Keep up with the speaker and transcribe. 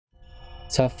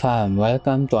So fam,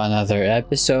 welcome to another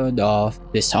episode of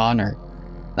Dishonored.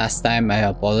 Last time I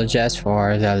apologize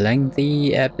for the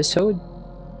lengthy episode,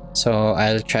 so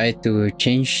I'll try to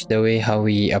change the way how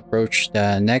we approach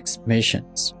the next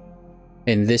missions.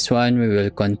 In this one, we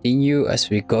will continue as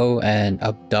we go and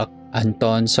abduct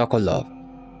Anton Sokolov.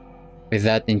 With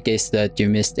that, in case that you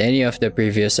missed any of the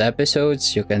previous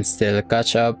episodes, you can still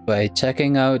catch up by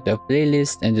checking out the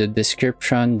playlist in the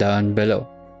description down below.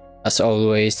 As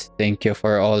always, thank you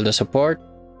for all the support.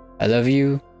 I love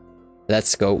you.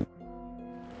 Let's go.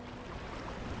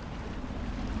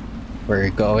 We're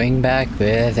going back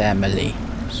with Emily.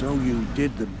 So you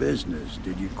did the business,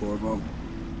 did you, Corvo?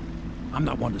 I'm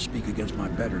not one to speak against my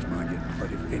betters, mind you,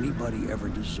 but if anybody ever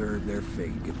deserved their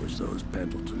fate, it was those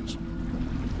Pendletons.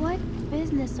 What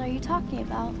business are you talking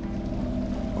about?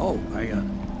 Oh,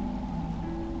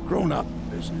 grown-up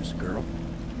business, girl.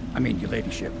 I mean, your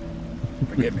ladyship.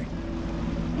 Forgive me.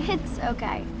 It's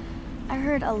okay. I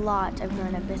heard a lot of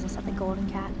grown-up business at the Golden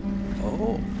Cat.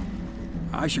 Oh,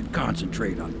 I should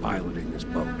concentrate on piloting this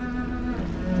boat.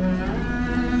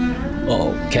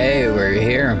 Okay, we're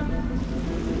here.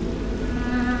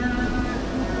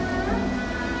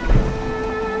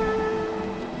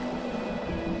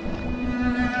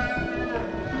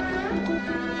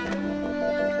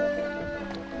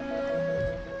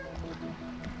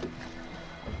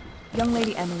 Young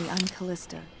Lady Emily, I'm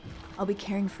Callista. I'll be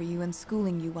caring for you and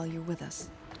schooling you while you're with us.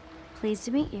 Pleased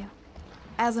to meet you.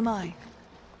 As am I.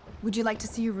 Would you like to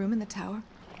see your room in the tower?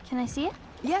 Can I see it?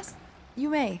 Yes, you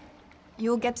may.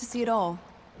 You'll get to see it all.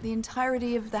 The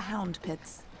entirety of the Hound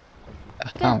Pits.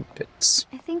 Hound Pits.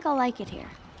 I think I'll like it here.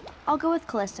 I'll go with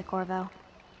Callista, Corvo.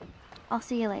 I'll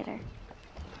see you later.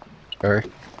 Sure.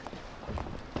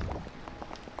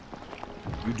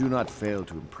 You do not fail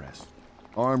to impress.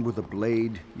 Armed with a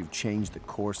blade, you've changed the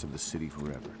course of the city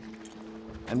forever.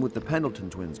 And with the Pendleton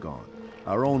twins gone,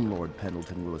 our own Lord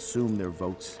Pendleton will assume their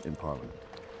votes in Parliament.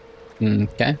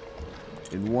 Okay.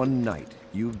 In one night,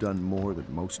 you've done more than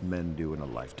most men do in a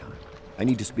lifetime. I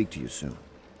need to speak to you soon.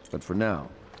 But for now,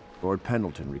 Lord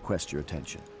Pendleton requests your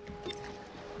attention.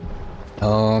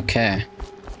 Okay.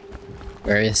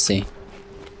 Where is he?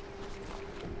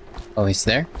 Oh, he's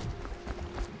there?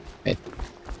 Wait.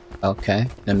 Okay,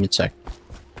 let me check.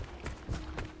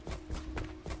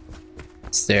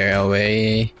 Is there a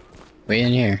way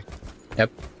in here?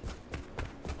 Yep.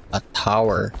 A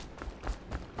tower.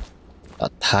 A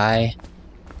tie.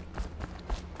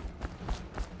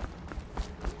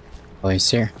 Oh,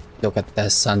 he's here. Look at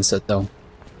that sunset though.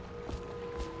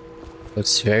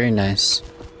 Looks very nice.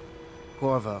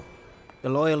 Corvo, the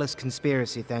Loyalist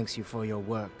conspiracy thanks you for your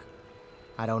work.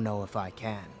 I don't know if I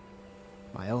can.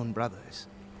 My own brothers.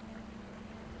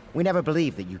 We never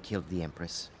believed that you killed the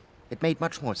Empress. It made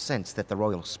much more sense that the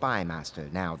Royal Spy Master,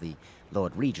 now the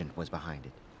Lord Regent, was behind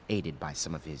it, aided by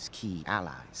some of his key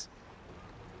allies.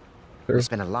 Sure. We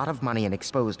spent a lot of money and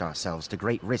exposed ourselves to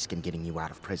great risk in getting you out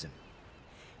of prison.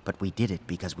 But we did it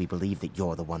because we believe that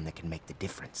you're the one that can make the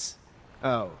difference.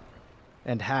 Oh,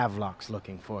 and Havelock's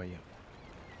looking for you.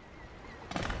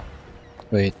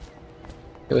 Wait.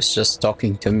 He was just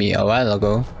talking to me a while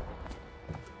ago.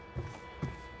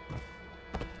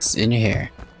 It's in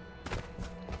here.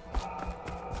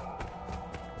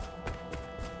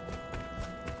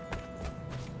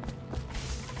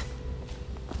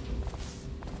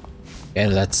 Okay,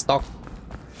 let's talk.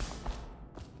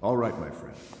 All right, my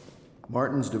friend.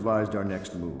 Martin's devised our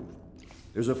next move.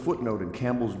 There's a footnote in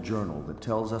Campbell's journal that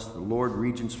tells us the Lord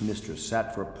Regent's mistress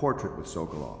sat for a portrait with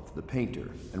Sokolov, the painter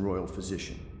and royal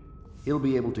physician. He'll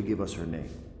be able to give us her name.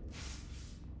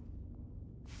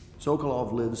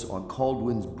 Sokolov lives on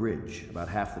Caldwin's Bridge about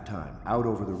half the time, out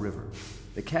over the river.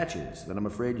 The catch is that I'm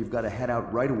afraid you've got to head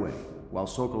out right away while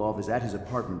Sokolov is at his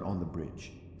apartment on the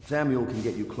bridge. Samuel can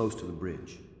get you close to the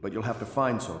bridge, but you'll have to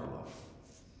find Sokolov.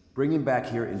 Bring him back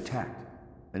here intact,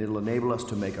 and it'll enable us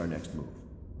to make our next move.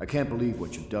 I can't believe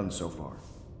what you've done so far.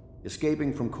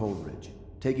 Escaping from Coldridge,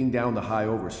 taking down the High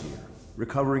Overseer,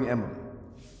 recovering Emily.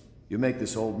 You make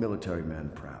this old military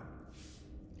man proud.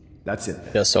 That's it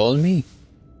then. Just all me.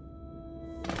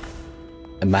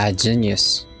 The mad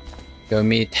genius. Go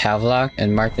meet Havelock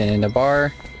and Martin in the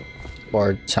bar.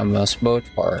 Board Samuel's boat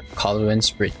for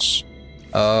Caldwin's Bridge.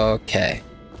 Okay.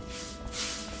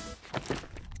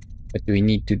 What do we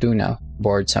need to do now?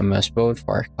 Board Samuel's boat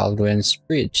for Caldwin's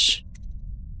Bridge.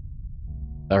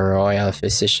 The Royal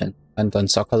Physician. Anton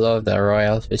Sokolov, the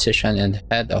Royal Physician and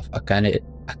head of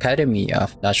Academy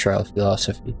of Natural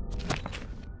Philosophy.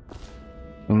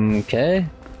 Okay.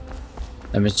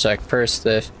 Let me check first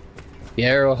if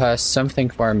Piero has something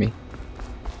for me.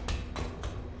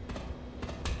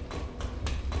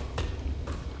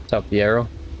 What's up, Piero?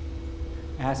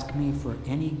 Ask me for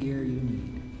any gear you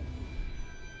need.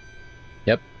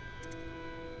 Yep.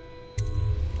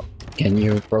 Can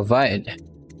you provide?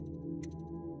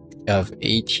 You have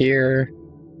 8 here.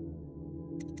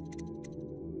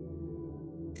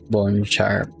 Bone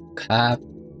sharp cap.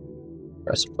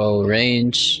 Crossbow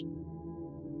range.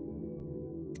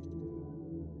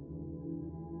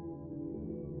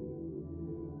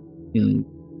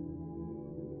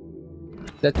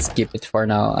 Let's keep it for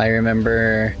now. I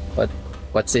remember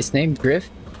what's his name? Griff?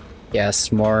 He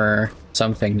has more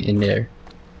something in there.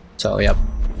 So yep.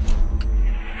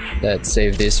 Let's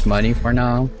save this money for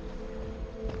now.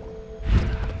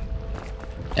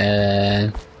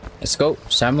 And let's go,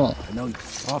 Samuel. I know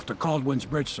off to Caldwin's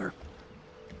Bridge, sir.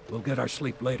 We'll get our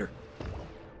sleep later.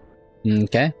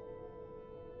 Okay.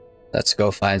 Let's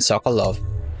go find Sokolov.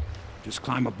 Just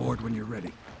climb aboard when you're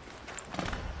ready.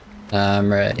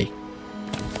 I'm ready.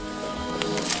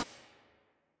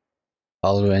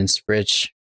 Caldwin's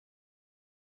Bridge.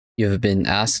 You've been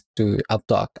asked to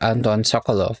abduct Anton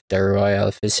Sokolov, the royal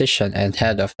physician and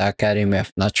head of the Academy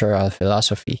of Natural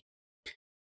Philosophy.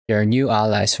 Your new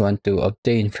allies want to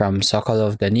obtain from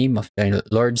Sokolov the name of the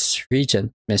Lord's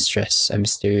Regent Mistress, a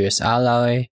mysterious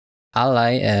ally,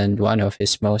 and one of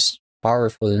his most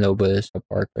powerful noble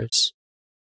supporters.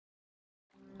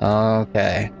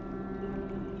 Okay.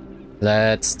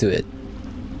 Let's do it.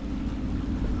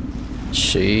 What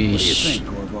do you Sheesh. think,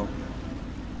 Corvo?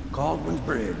 Caldwin's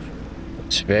Bridge.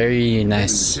 It's very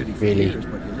nice, really.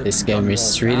 This game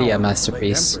is really a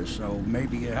masterpiece.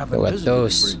 Look at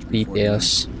those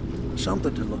details.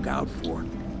 Something to look out for.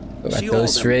 Look at See all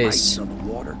those them rays. lights on the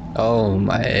water? Oh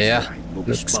my, yeah. Right, we'll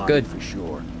be Looks spotted good. for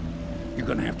sure. You're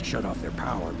gonna have to shut off their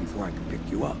power before I can pick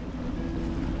you up.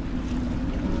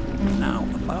 Now,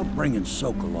 about bringing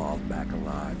Sokolov back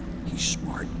alive. He's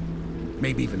smart.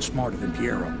 Maybe even smarter than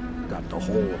Piero. Got the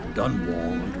whole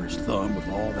Dunwall under his thumb with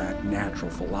all that natural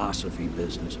philosophy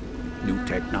business. New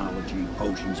technology,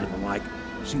 potions and the like.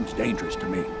 Seems dangerous to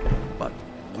me. But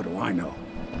what do I know?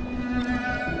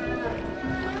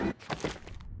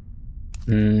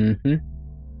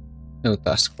 No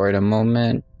task for the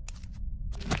moment.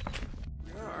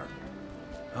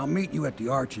 I'll meet you at the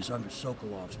arches under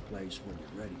Sokolov's place when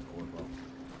you're ready,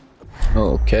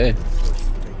 Corvo. Okay.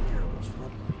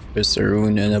 There's a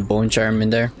rune and a bone charm in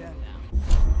there.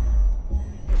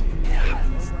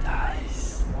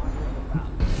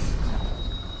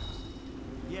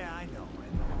 Yeah, I know.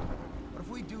 But if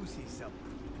we do see something,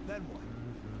 then what?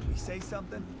 We say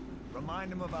something?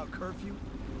 Remind them about curfew?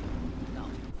 No.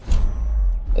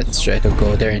 Let's try to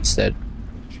go there instead.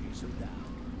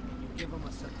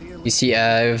 You see,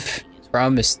 I've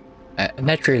promised,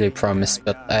 not really promised,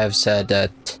 but I've said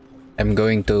that I'm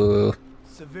going to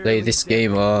play this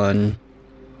game on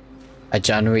a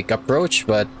John Wick approach,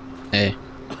 but hey,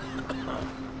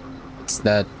 it's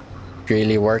not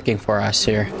really working for us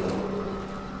here.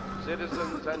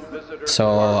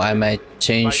 So I might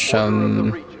change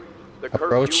some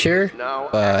approach here,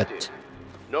 but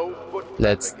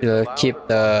let's still keep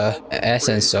the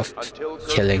essence of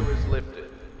killing,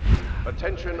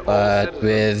 but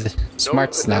with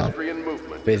smarts now,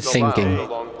 with thinking.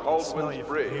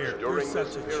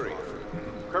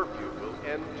 Curfew will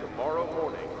end tomorrow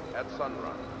morning at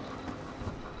sunrise.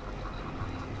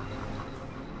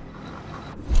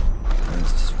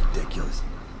 This is ridiculous.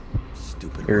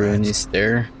 Stupid Rune rats, is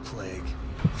there. plague,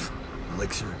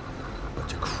 elixir,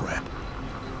 bunch of crap.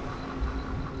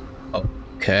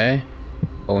 Okay.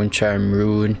 Bone charm,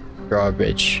 rune,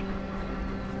 drawbridge.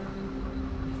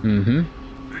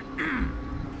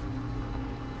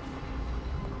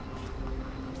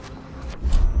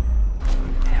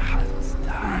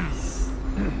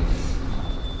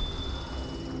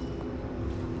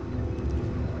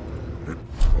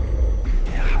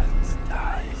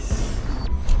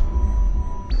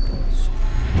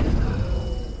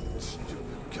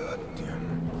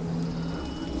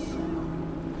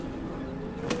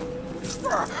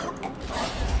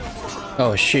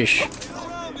 Oh sheesh.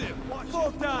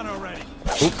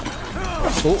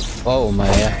 Oh my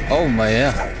yeah. Oh my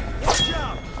yeah.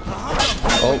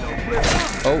 Oh.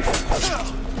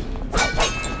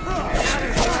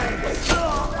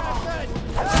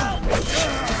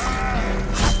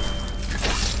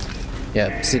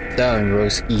 Yeah, sit down,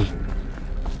 Roski.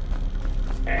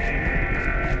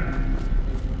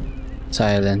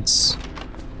 Silence.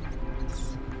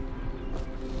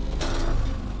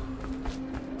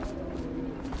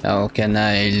 How can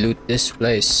I loot this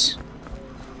place?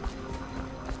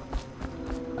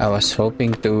 I was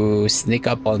hoping to sneak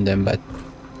up on them, but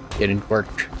it didn't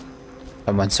work.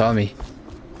 Someone saw me.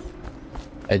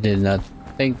 I did not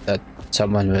think that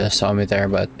someone will saw me there,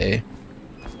 but they...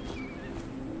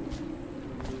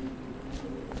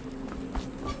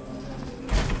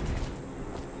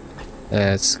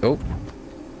 Let's go.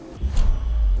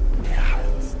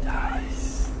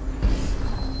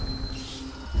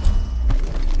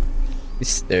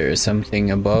 Is there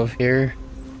something above here?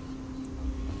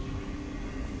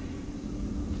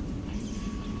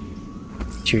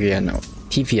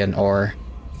 Tivian ore.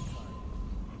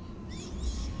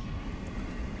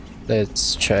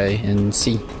 Let's try and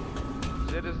see.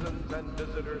 Citizens and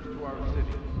visitors to our city,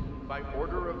 by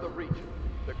order of the Regent,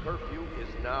 the curfew is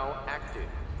now active.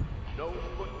 No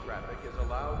foot traffic is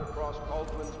allowed across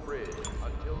Caldwin's Bridge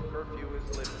until curfew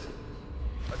is lifted.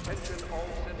 Attention all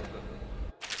citizens.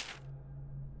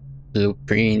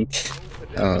 Blueprint.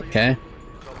 Okay.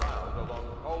 Allowed along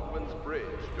Caldwin's Bridge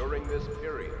during this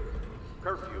period.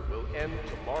 Curfew will end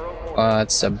tomorrow morning.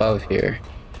 What's above here?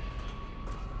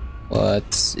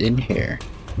 What's in here?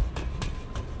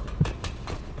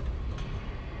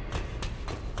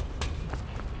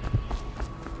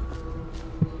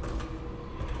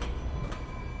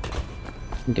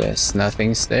 Guess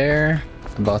nothing's there.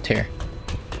 About here.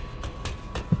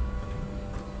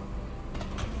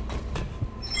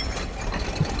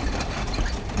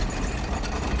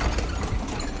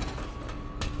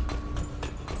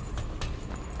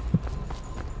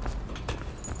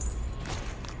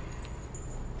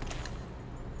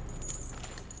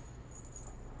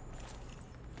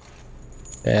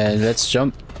 And let's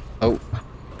jump. Oh.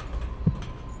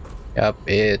 Yep,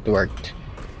 it worked.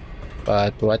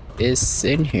 But what is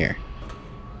in here?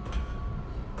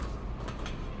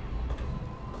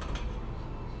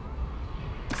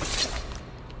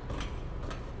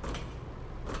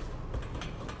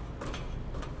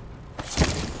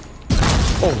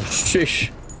 Oh,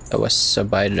 shish. That was a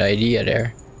bad idea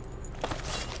there.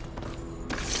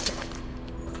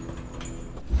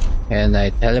 And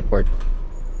I teleport.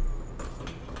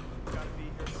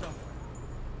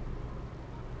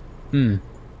 Hmm.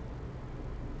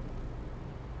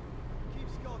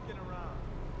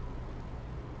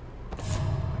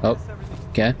 Oh,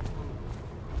 okay.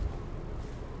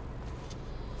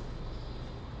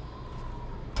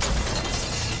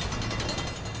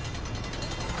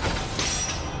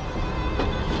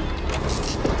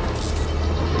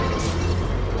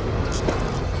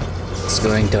 What's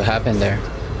going to happen there?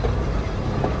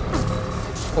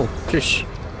 Oh, shush.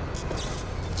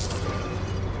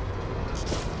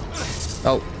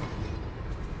 Oh.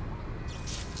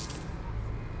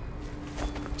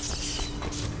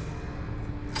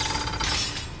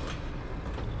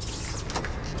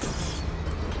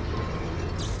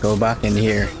 Go back in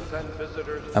here.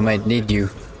 I might need you.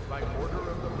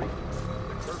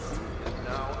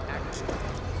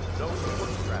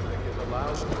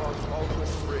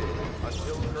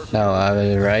 Now I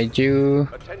will ride you,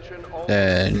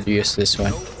 then use this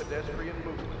one.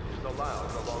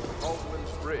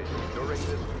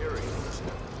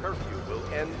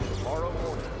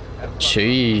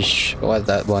 Sheesh, what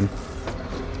that one?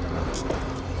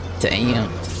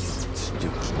 Damn.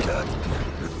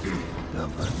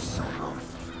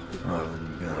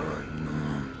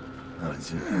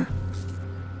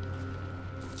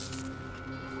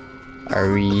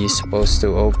 Are we supposed to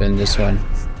open this one?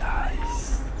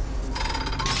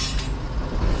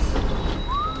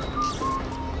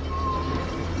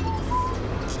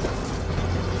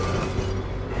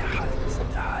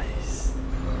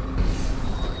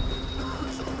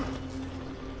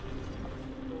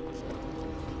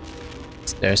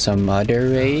 Is there some other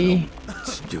way?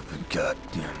 Stupid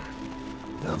goddamn.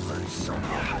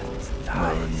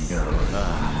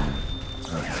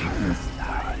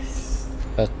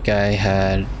 That guy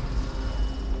had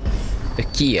the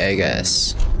key, I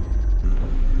guess.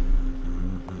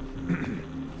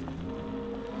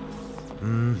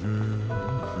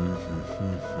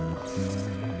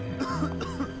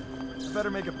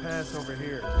 Better make a pass over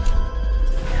here.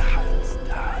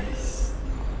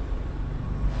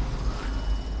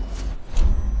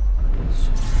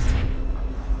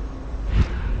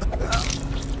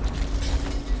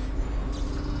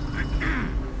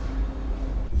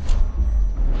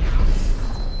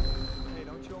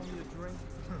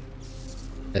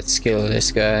 Let's kill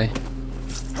this guy.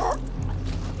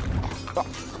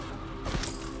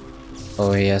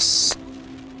 Oh, he has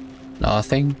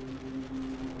nothing.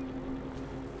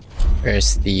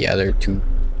 Where's the other two?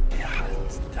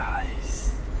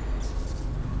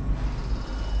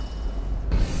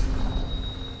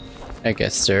 I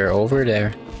guess they're over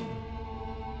there.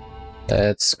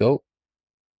 Let's go.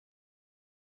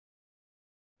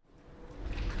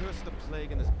 Curse the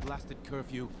plague and this blasted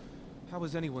curfew. How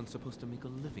is anyone supposed to make a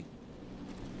living?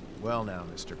 Well now,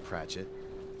 Mr. Pratchett,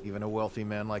 even a wealthy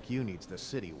man like you needs the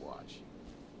city watch.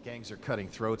 Gangs are cutting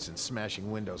throats and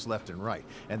smashing windows left and right,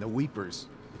 and the weepers,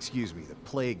 excuse me, the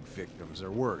plague victims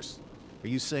are worse. Are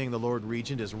you saying the Lord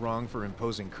Regent is wrong for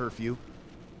imposing curfew?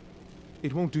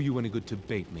 It won't do you any good to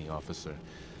bait me, officer.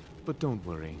 But don't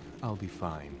worry, I'll be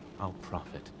fine. I'll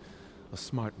profit. A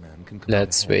smart man can come.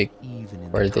 Let's wait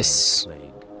for this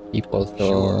people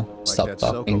to stop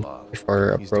talking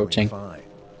before approaching.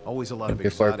 Always a lot of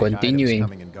before continuing,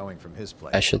 coming and going from his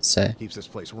place. I should say. Keeps this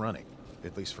place running,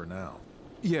 at least for now.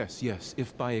 Yes, yes.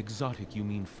 If by exotic you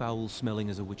mean foul-smelling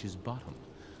as a witch's bottom.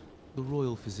 The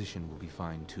royal physician will be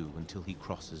fine too until he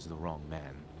crosses the wrong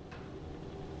man.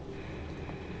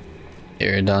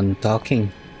 You're done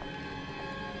talking.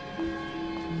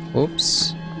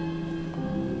 Oops.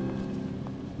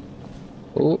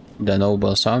 Oh, the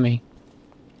noble saw me.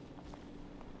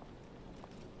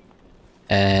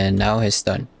 And now he's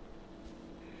done.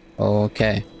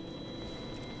 Okay.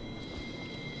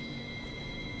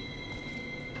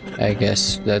 I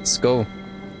guess let's go.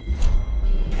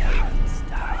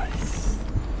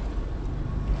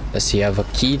 Does he have a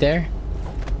key there?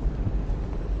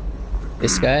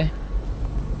 This guy?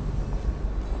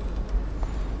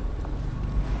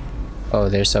 Oh,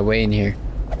 there's a way in here.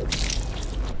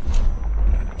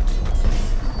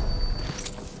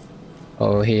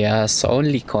 Oh, he has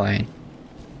only coin.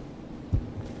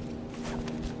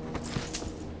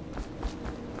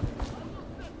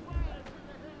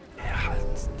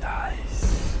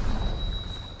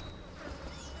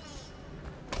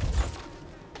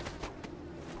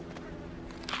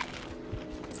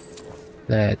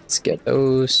 Let's get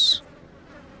those.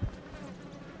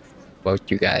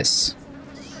 About you guys.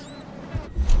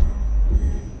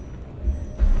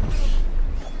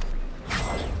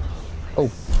 Oh.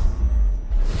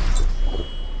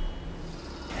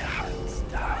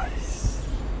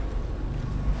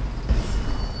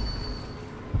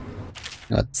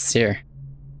 What's here?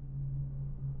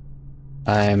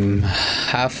 I'm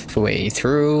halfway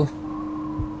through.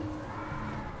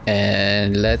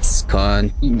 And let's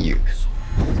continue.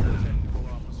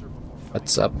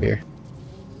 What's up here?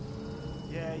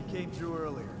 Yeah, he came through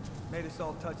earlier. Made us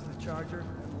all touch the charger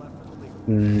and left for the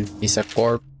legal. He's a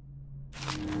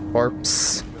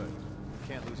corpse.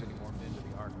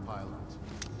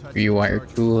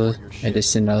 Rewire tool,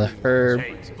 medicinal herb.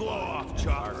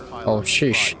 Oh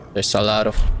sheesh, there's a lot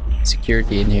of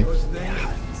security in here. You'll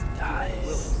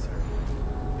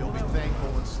be thankful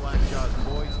when Slackjaw's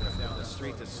boys come down the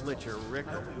street to slit your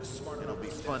ricker. It'll be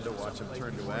fun to watch them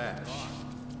turn to ash.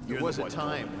 There was a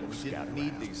time when we didn't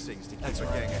need these things to keep a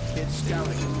gang of kids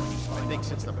scouting. I think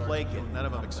since the plague hit, none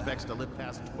of them expects to live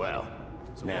past 12. Well,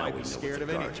 so now why we be know scared what of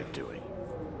the guards anything? are doing.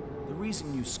 The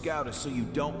reason you scout is so you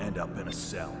don't end up in a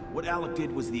cell. What Alec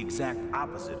did was the exact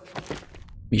opposite.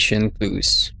 Mission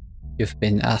clues. You've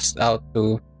been asked out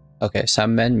to... Okay,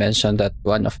 some men mentioned that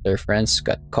one of their friends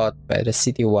got caught by the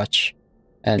city watch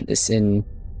and is in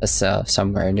a cell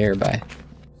somewhere nearby.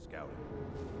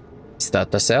 Is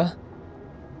that the cell?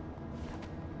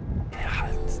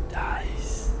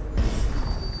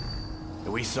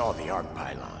 We saw the arc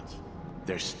pylons.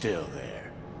 They're still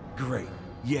there. Great.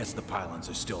 Yes, the pylons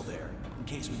are still there. In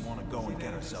case we want to go and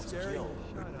get ourselves killed.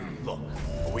 Look,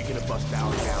 are we gonna bust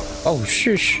down down? Oh,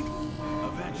 shush.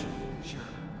 Eventually, sure.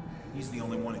 He's the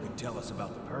only one who can tell us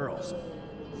about the pearls.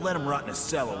 Let him rot in a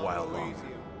cell a while longer.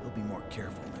 He'll be more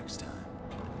careful next time.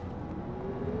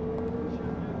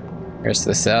 Where's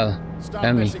the cell? Stop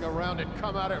Tell me. messing around and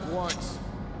come out at once.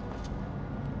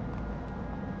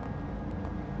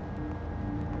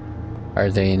 Are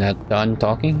they not done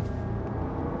talking?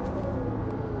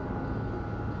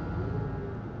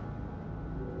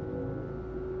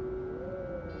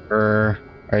 Or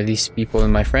are these people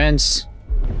my friends?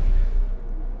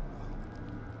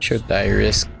 Should I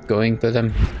risk going to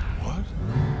them?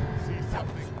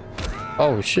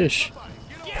 Oh, shush.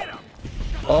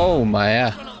 Oh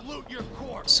my.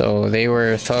 So they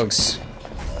were thugs.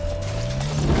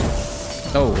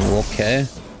 Oh, okay.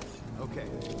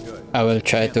 I will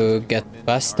try to get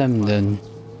past them then.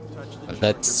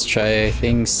 Let's try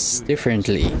things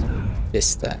differently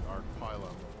this time.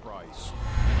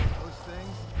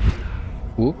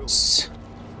 Oops.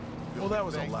 Well, that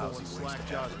was a lousy waste of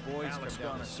Jaw's boys come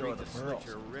down the street to pearls.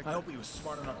 I hope he was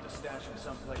smart enough to stash them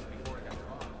someplace before it got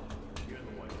wrong.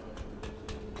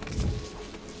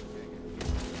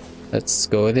 Let's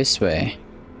go this way.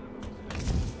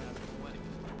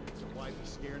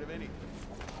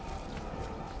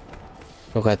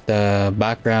 Look at the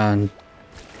background.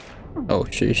 Oh,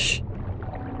 sheesh.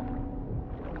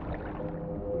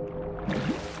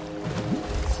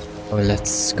 Oh,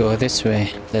 let's go this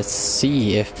way. Let's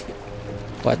see if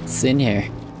what's in here.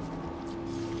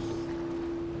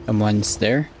 Someone's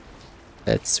there.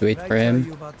 Let's wait for him.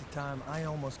 You about the time I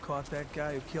almost caught that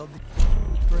guy who killed the...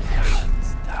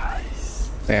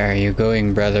 Where are you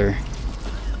going, brother?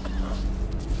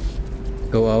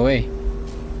 Go away.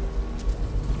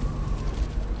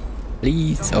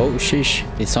 Please. Oh, shish.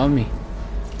 It's on me.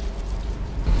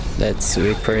 Let's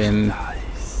wait for him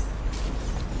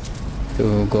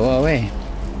to go away.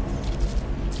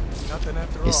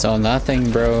 You saw nothing,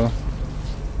 bro.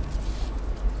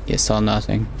 You saw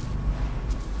nothing.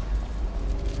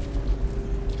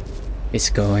 He's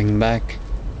going back.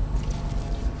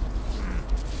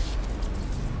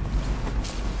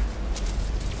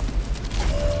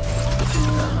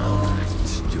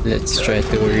 Let's try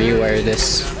to rewire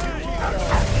this.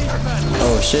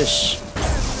 Oh, shish.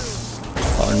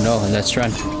 Oh no, let's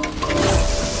run.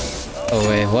 Oh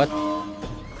wait, what?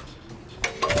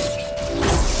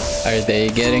 Are they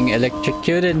getting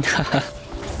electrocuted?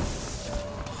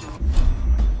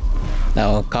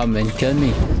 Now come and kill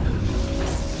me.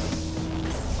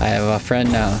 I have a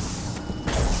friend now.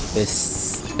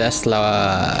 This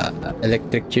Tesla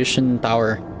electrocution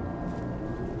tower.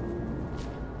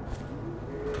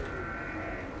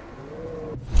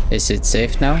 Is it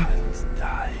safe now?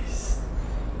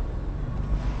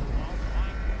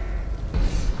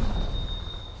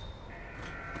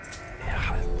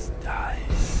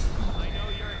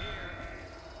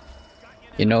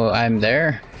 You know I'm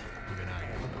there.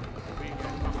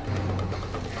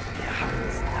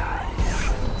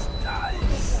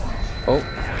 Oh.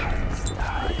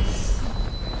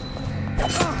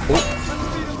 Oh.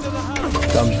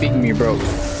 Come pick me, bro.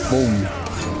 Boom.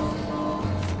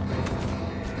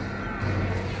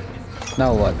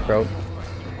 Now what, bro?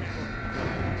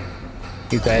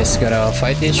 You guys gonna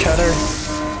fight each other?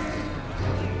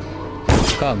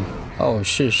 Come. Oh,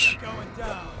 shush.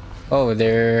 Oh,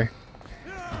 they're...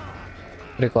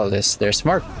 What do you call this? They're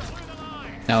smart.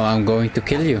 Now I'm going to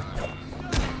kill you.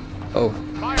 Oh.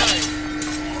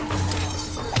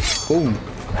 Boom.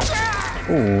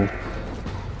 Ooh.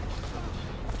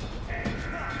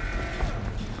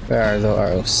 Where are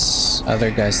those other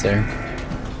guys there?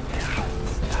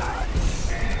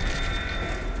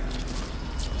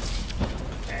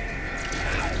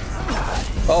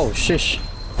 Oh, shish.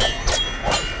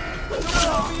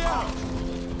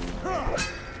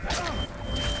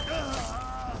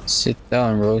 Sit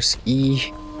down,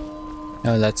 Roski.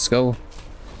 Now let's go.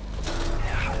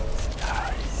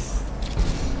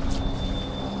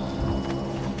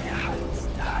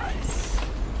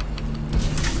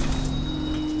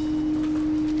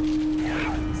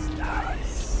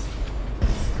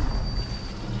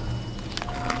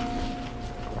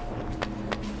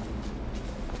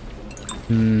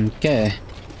 Okay.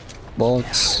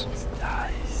 Bolts.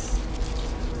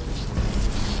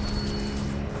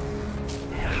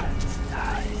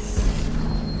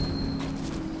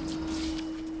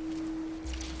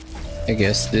 I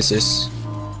guess this is...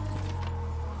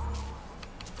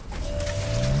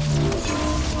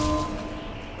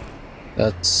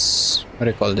 That's... what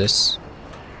do you call this?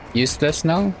 Useless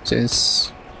now,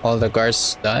 since all the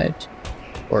guards died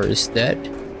or is dead.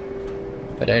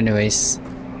 But anyways,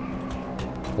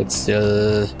 could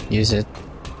still use it.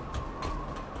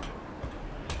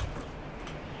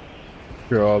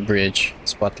 Drawbridge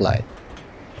spotlight.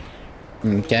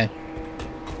 Okay.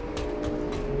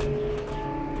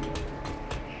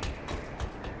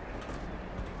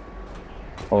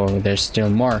 Oh, there's still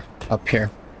more up here.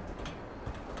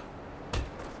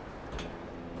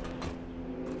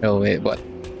 Oh wait, what?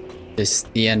 This is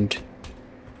the end.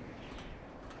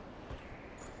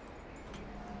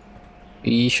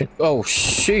 We should... Oh,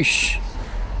 sheesh!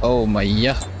 Oh my,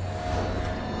 yeah.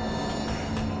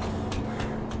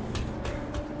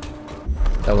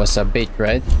 That was a bait,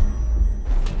 right?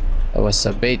 That was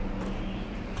a bait.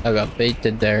 I got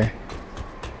baited there.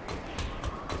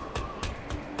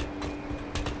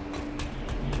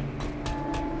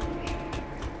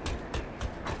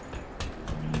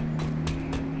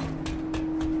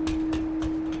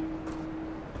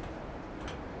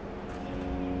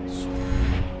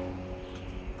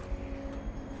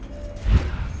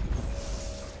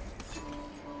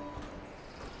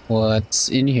 What's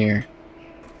in here?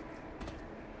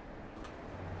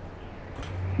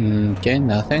 Okay,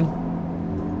 nothing.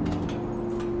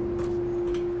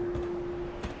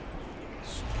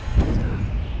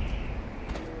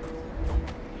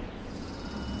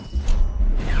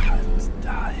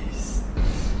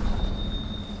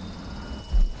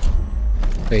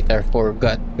 Wait, I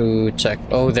forgot to check.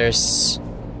 Oh, there's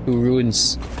 2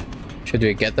 runes. Should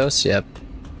we get those? Yep.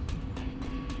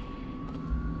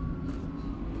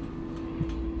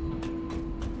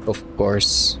 Of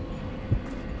course,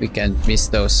 we can't miss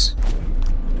those.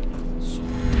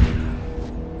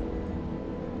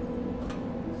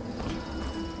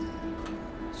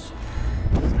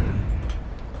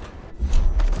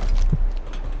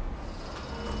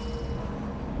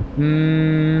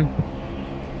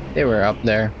 They were up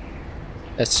there.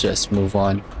 Let's just move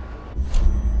on.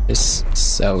 It's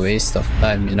a waste of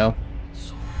time, you know?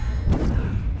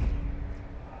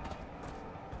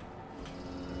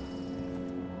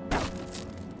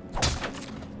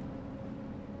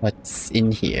 What's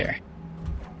in here?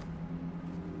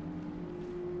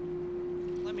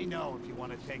 Let me know if you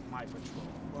want to take my patrol.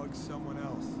 Bug someone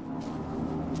else.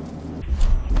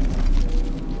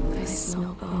 I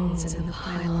smell bones in the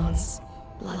pylons,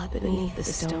 blood beneath the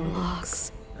stone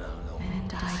locks,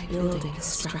 and I building a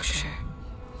structure.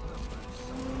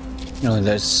 No,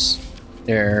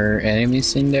 there are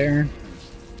enemies in there.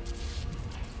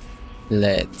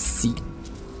 Let's see.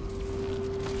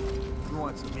 You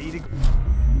want some meeting?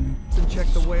 To check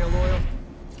the whale oil?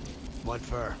 What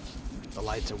for? The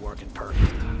lights are working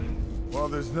perfect. Well,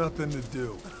 there's nothing to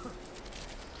do.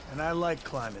 And I like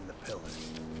climbing the pillars.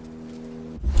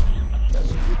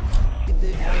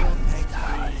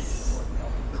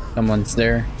 Someone's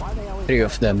there. 3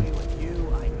 of them.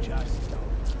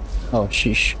 Oh,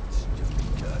 sheesh.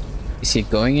 Is he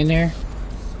going in there?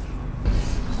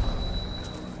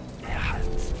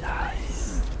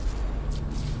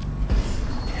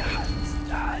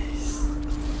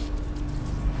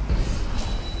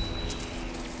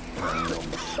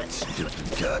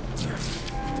 Stupid cut.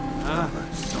 Huh?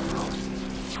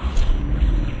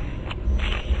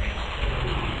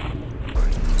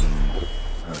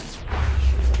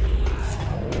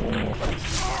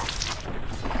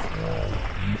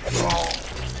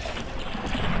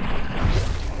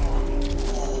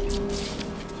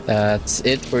 That's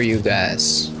it for you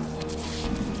guys.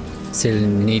 Still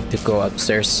need to go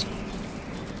upstairs.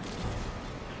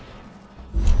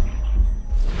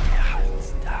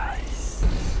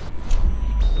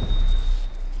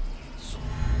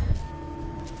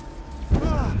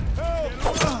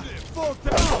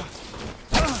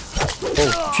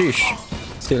 Oh, sheesh.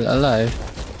 Still alive.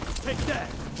 Take that.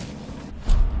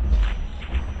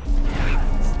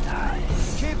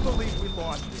 Can't believe we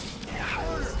lost it.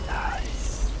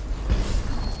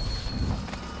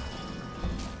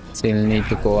 Still need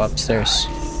to go upstairs.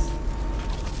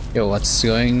 Yo, what's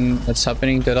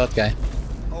happening to that guy?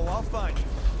 Oh, I'll find you.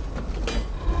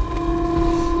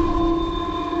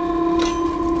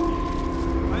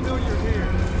 I know you're here.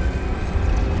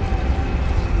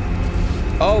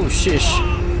 Oh, shish.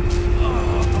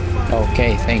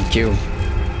 Okay, thank you.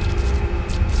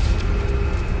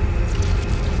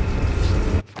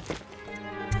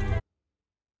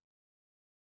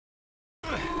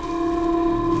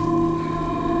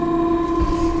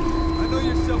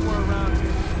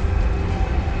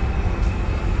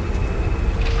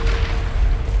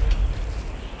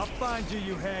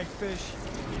 You hagfish.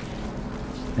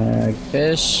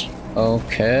 Hagfish.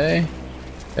 Okay.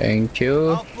 Thank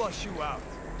you. I'll flush you out.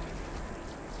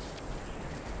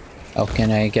 How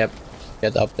can I get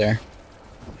up there?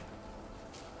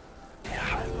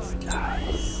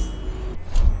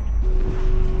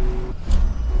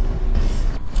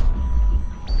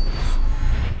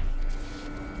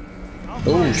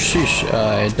 Oh, sheesh.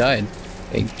 I died.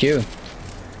 Thank you.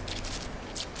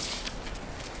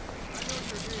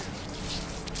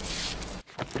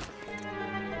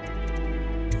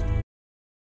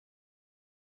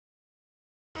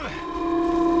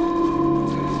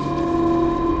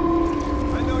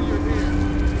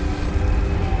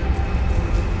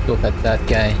 Look at that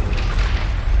guy.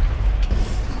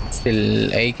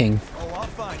 Still aching. Oh, I'll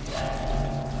find you.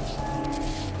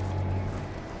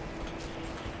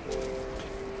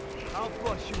 I'll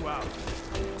flush you out.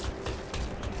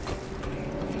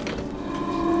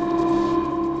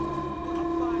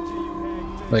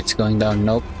 Oh, it's going down.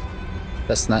 Nope.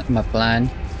 That's not my plan.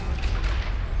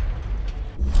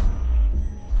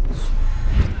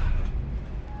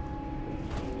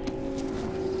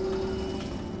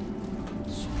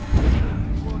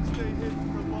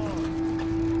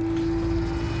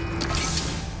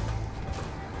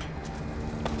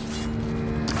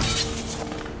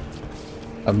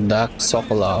 Abduct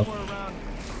Sokolov.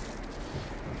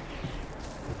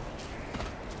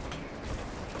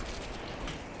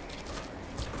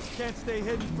 Can't stay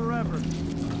hidden forever.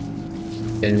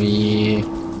 Can we...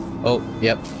 Oh,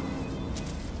 yep.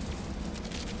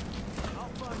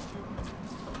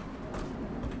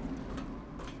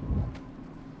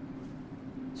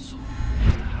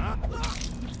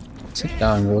 Sit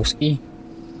down, Roski.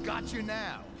 Got you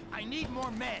now. I need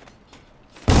more men.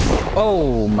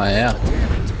 Oh my god.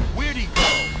 Where'd he go?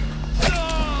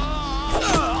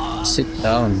 Sit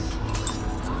down.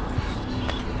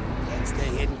 Can't stay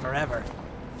hidden forever.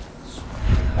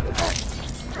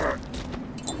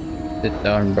 Sit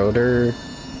down, brother.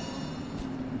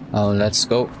 Oh, let's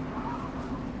go.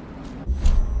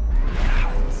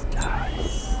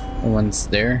 No one's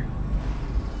there.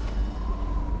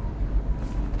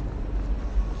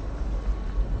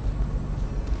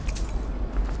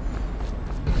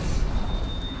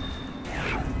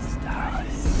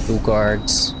 Two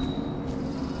guards.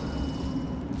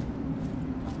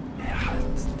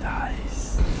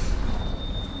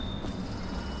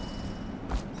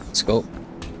 Let's go.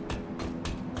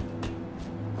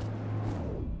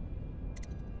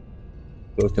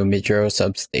 Go to Metro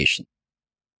substation.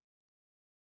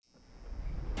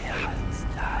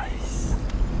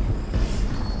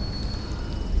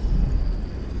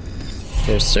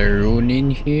 There's a rune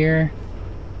in here.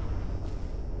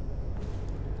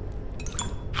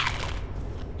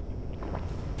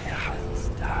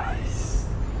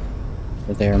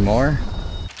 Are there more?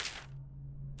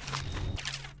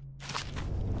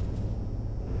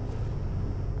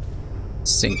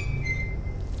 Sink.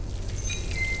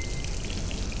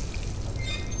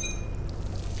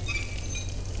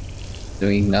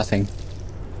 Doing nothing.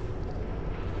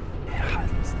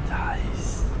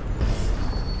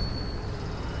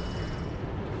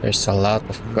 There's a lot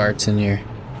of guards in here.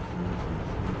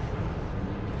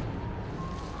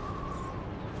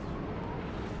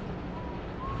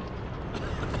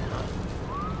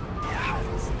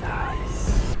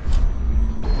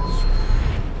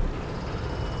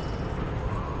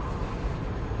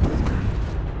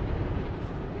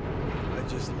 I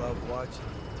just love watching.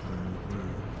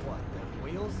 What, the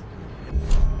wheels?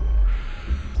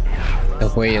 The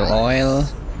whale oil.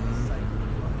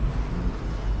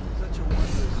 Such a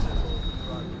wondrous symbol of the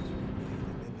progress we've made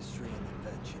in industry and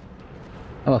invention.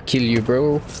 I'll kill you,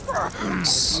 bro. You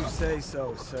say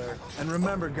so, sir. And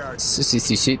remember, guards.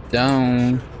 Sit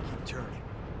down. Keep turning.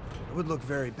 It would look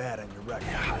very bad on your record.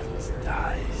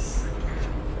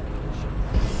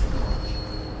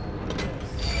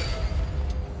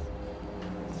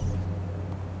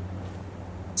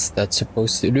 What's that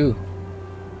supposed to do?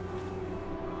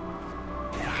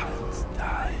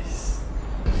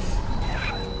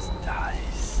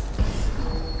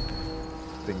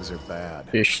 Things are bad.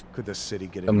 Fish. Could the city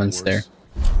get any Someone's worse?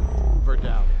 there.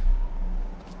 Verdal.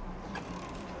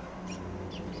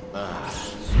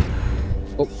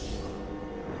 Oh.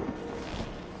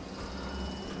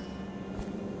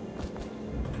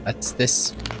 What's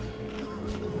this?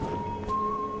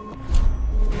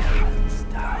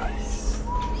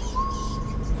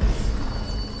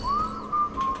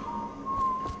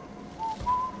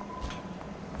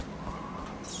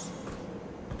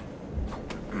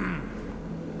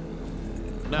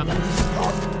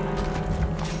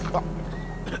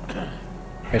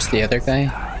 Where's the other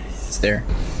guy? It's there.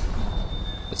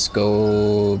 Let's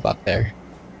go back there.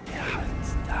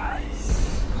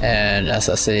 And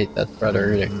assassinate that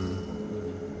brother there.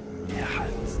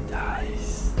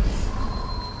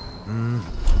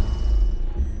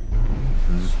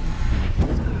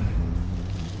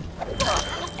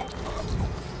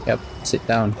 Yep, sit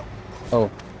down. Oh,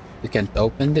 you can't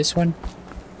open this one?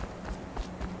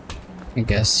 I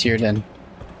guess here then.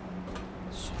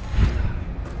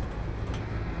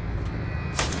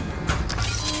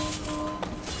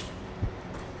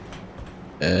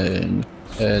 And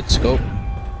let's go.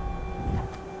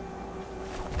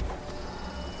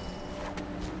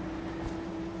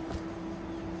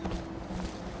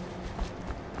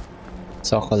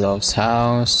 Sokolov's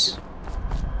house.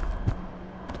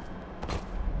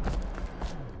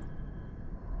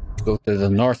 Go to the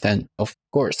north end, of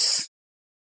course.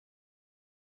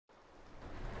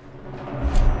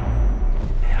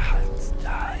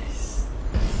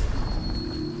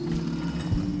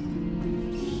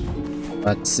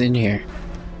 What's in here?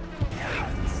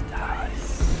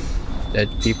 Dead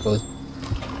people.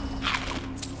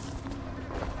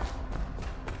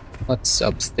 What's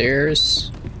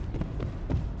upstairs?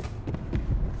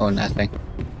 Oh, nothing.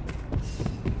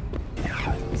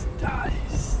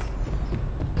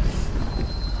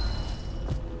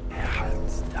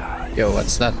 Yo,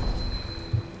 what's that?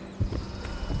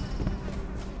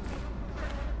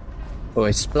 Oh,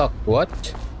 it's blocked.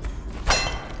 What?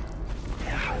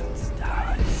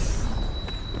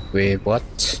 Wait,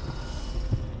 what?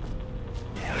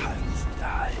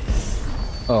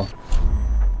 Oh.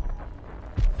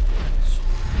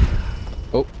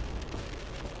 Oh.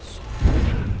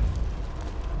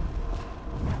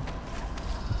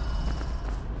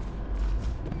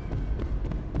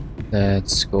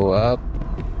 Let's go up.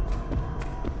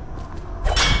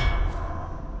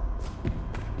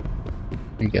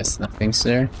 I guess nothing's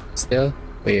there still.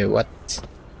 Wait, what?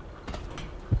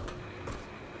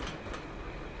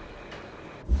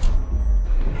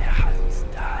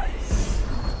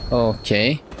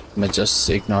 Okay, I'm gonna just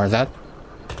ignore that.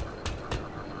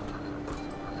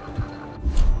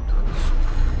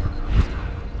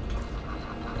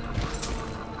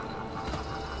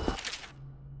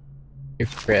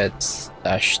 Red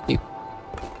stash tip.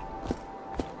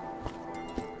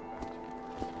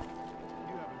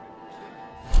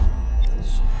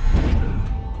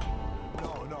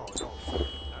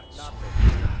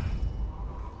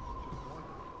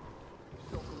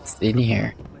 It's in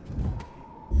here.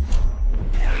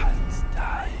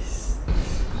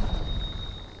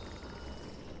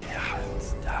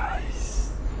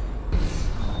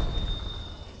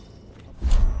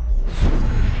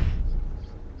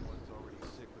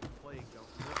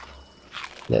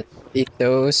 Let's eat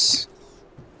those.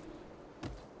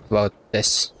 About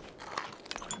this.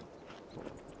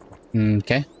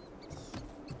 Okay.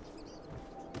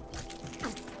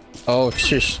 Oh,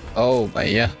 shush. Oh, but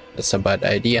yeah, that's a bad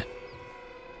idea.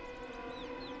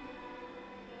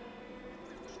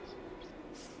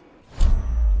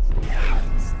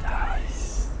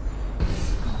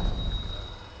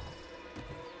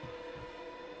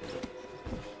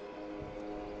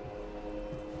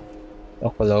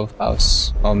 Sokolov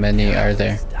house. How many are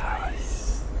there?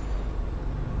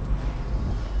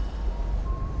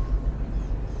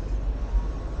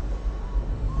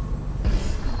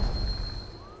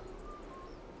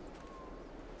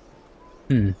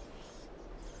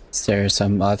 Is there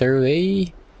some other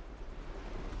way?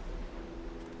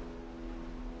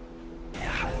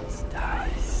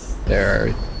 There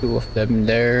are two of them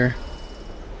there.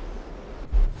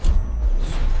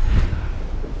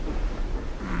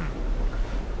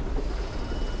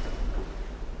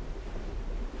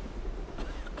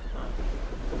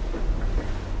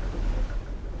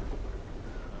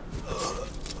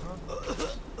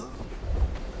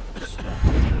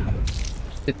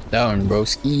 Sit down,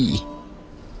 broski.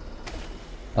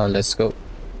 Oh, let's go.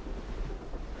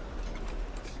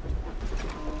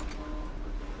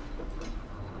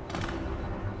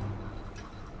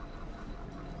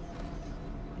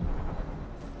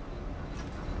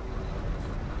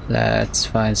 Let's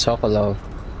find Sokolov.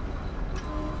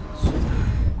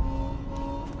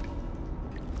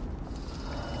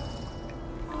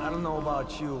 I don't know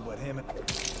about you, but him.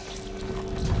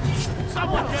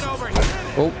 Someone get over here!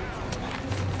 Oh.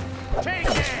 Take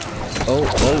it!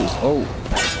 Oh.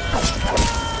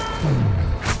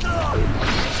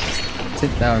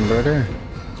 Sit down, brother.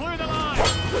 Clear the line!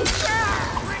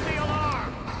 Ring the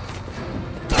alarm!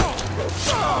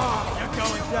 You're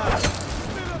going down.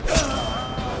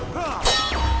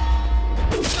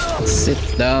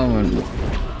 Sit down. I'm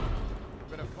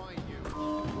gonna find you,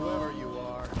 whoever you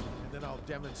are, and then I'll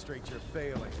demonstrate your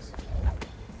failings.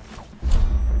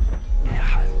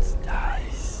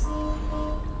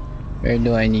 Where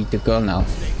do I need to go now?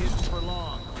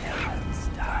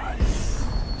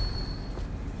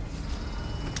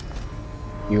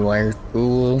 You are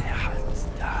cool.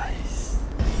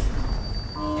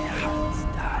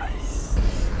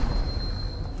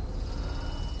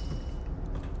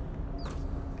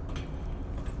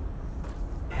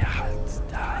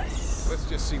 Let's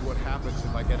just see what happens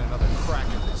if I get another crack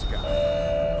at this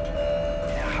guy.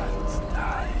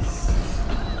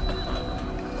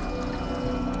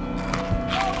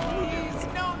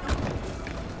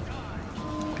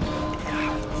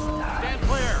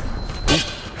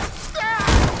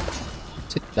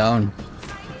 Sit down.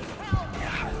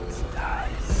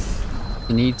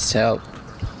 He needs help.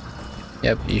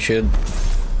 Yep, you should.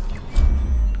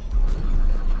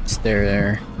 Is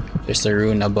there? There's a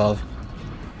rune above.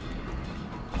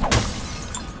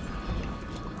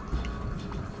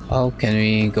 How can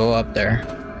we go up there?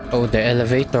 Oh, the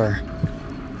elevator.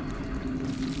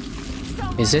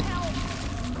 Is it?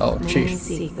 Oh, Many jeez.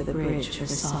 seek the bridge for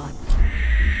sought.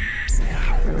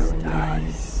 Ruined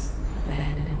lives,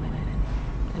 abandoned women,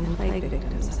 and plague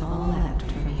victims have all left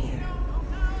from here.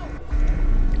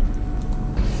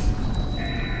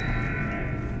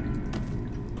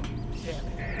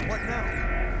 What now?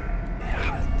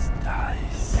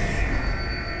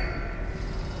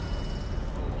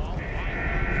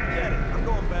 Forget it. I'm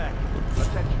going back.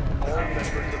 Attention, all members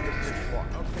of the City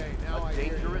Watch. Okay, now A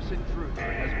dangerous intruder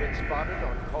has been spotted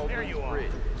on Cauldron's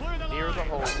Bridge, near the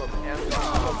home of Anton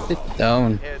Sokolov, Sit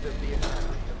down. head of the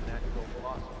Academy of Natural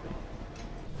Philosophy.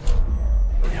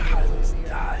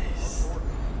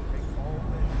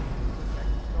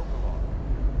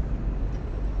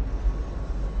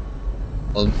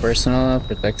 Hold personal,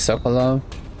 protect Sokolov.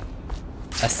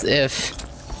 As if.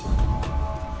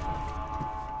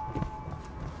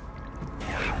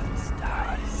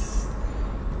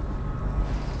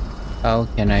 How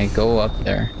can I go up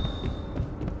there?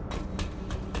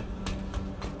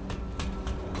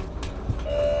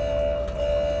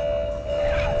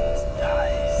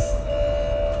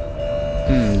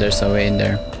 There's a way in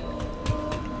there.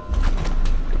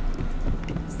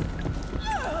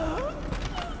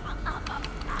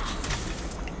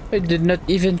 I did not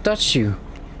even touch you.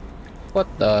 What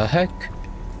the heck?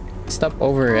 Stop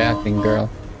overreacting, girl.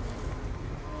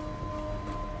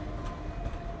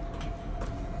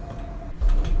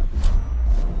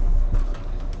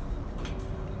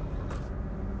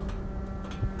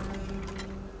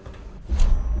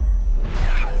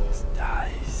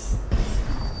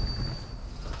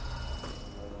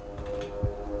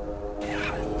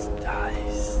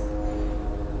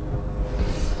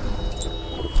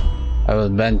 I will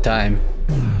bend time,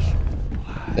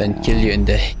 then kill you in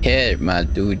the head, my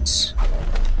dudes.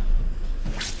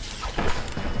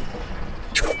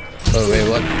 Oh wait,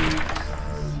 what?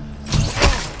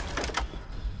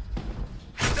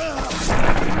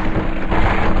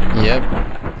 Yep,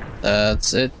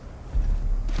 that's it.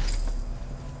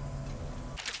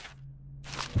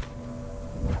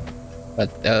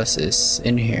 What else is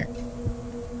in here?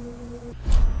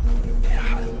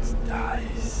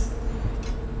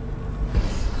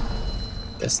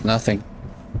 There's nothing.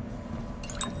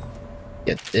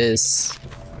 Get this.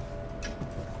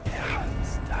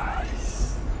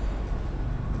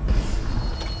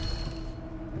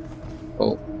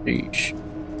 Oh, geez.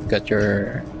 Got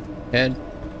your head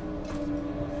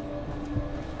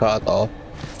cut off.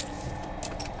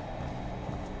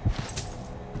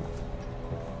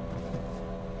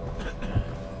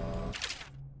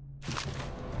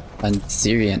 And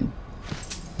Syrian.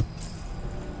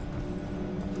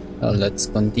 Well, let's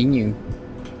continue.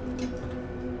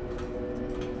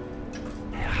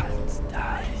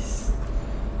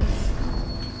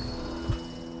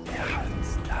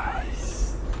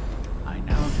 I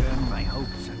now turn my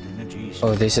hopes and energies.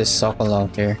 Oh, this is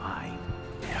Sokolov here.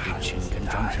 Which, in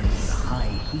conjunction with the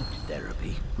high heat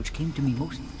therapy, which came to me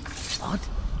most. What?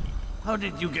 How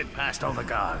did you get past all the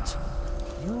guards?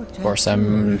 Of course,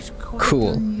 I'm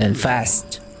cool and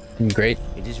fast. Great.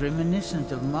 It is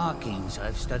reminiscent of markings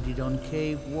I've studied on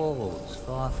cave walls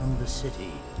far from the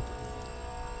city.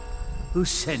 Who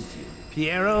sent you?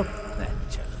 Piero? That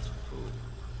jealous fool.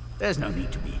 There's no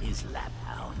need to be his lap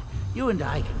hound. You and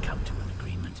I can come to an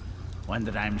agreement. One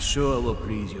that I'm sure will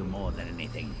please you more than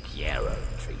anything Piero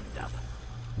dreamed up.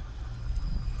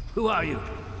 Who are you?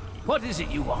 What is it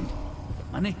you want?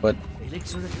 Money? What?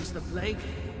 Elixir against the plague?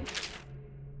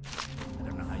 I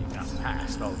don't know how you got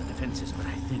past all the defenses, but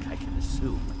I think I can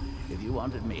assume if you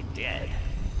wanted me dead,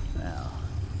 well,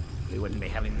 we wouldn't be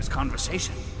having this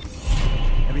conversation.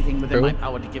 Everything within my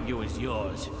power to give you is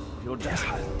yours. You'll just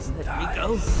let me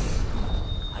go.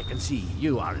 I can see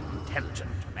you are an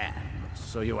intelligent man,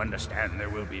 so you understand there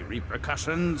will be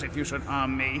repercussions if you should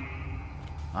harm me.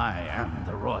 I am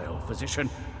the royal physician.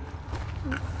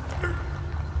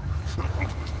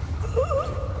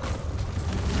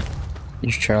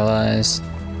 Neutralized.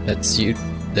 Let's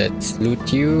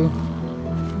loot you.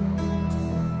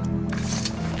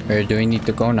 Where do we need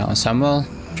to go now? Samuel?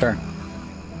 Sure.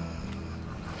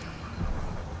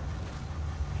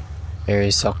 There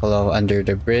is Sokolov under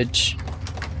the bridge.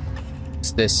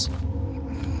 What's this?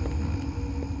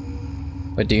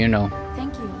 What do you know?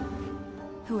 Thank you,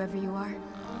 whoever you are.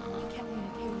 You kept me in a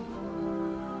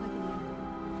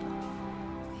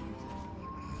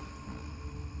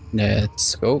cave.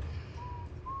 Let's go.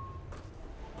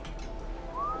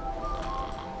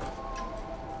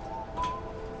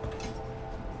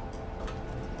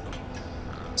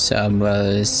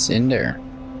 Samuel is in there.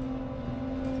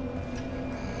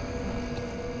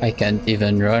 I can't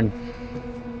even run.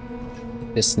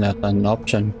 It's not an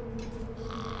option.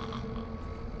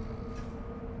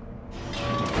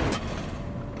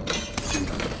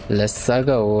 Let's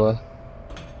go.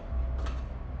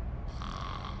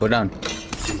 Go down.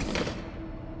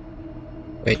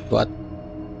 Wait, what?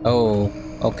 Oh,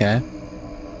 okay.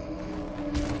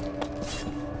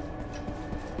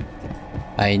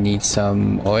 I need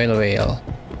some oil whale.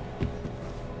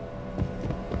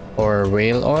 Or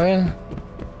whale oil?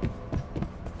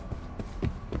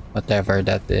 Whatever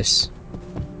that is.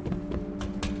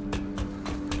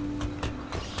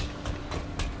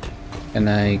 Can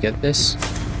I get this?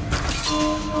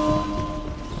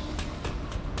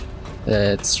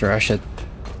 Let's rush it.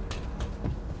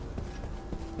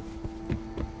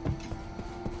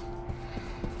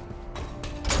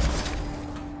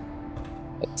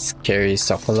 carry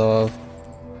Sokolov,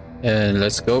 and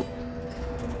let's go.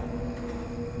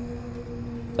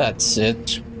 That's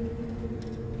it.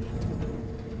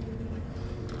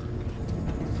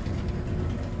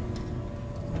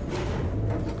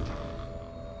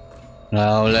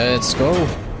 Now let's go.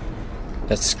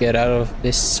 Let's get out of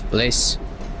this place.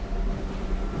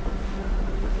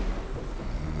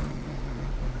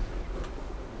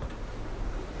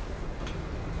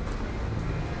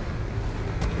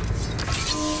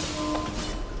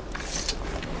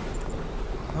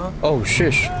 Oh,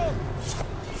 shush.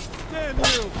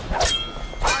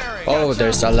 Oh,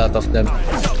 there's a lot of them.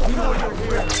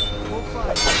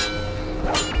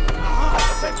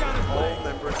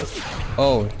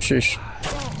 Oh, shush.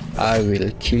 I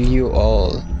will kill you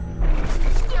all.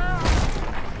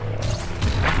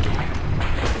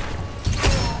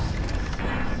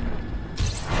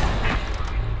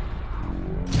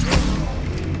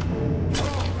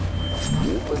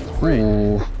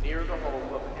 Ooh. Near the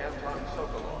home of Anton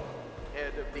Sokolov,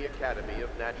 head of the Academy of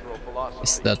Natural Philosophy.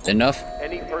 Is that enough?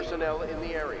 Any personnel in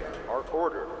the area are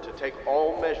ordered to take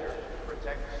all measures to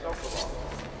protect Sokolov.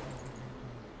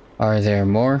 Are there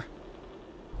more?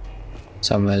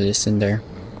 Someone is in there.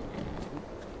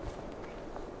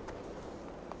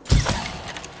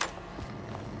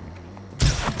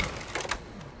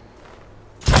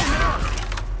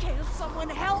 Can someone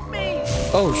help me?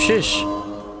 Oh, shish.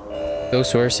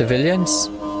 Those were civilians?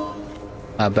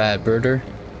 My bad, brother.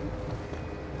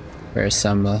 Where's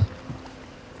Samba?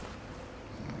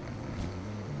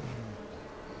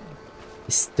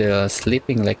 He's still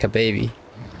sleeping like a baby.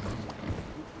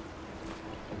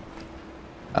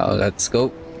 Oh, let's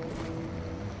go.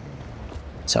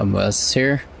 Samba's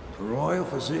here. The royal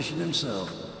physician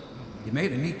himself. You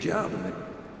made a neat job of it.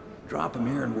 Drop him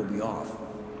here and we'll be off.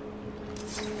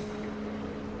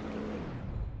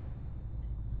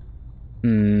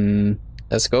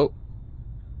 Let's go.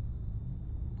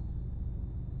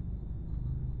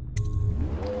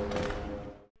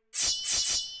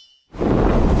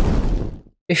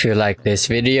 If you like this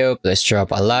video, please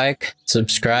drop a like,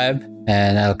 subscribe,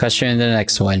 and I'll catch you in the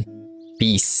next one.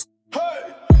 Peace.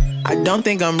 I don't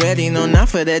think I'm ready, no, not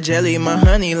for that jelly, my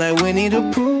honey, like Winnie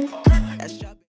the Pooh.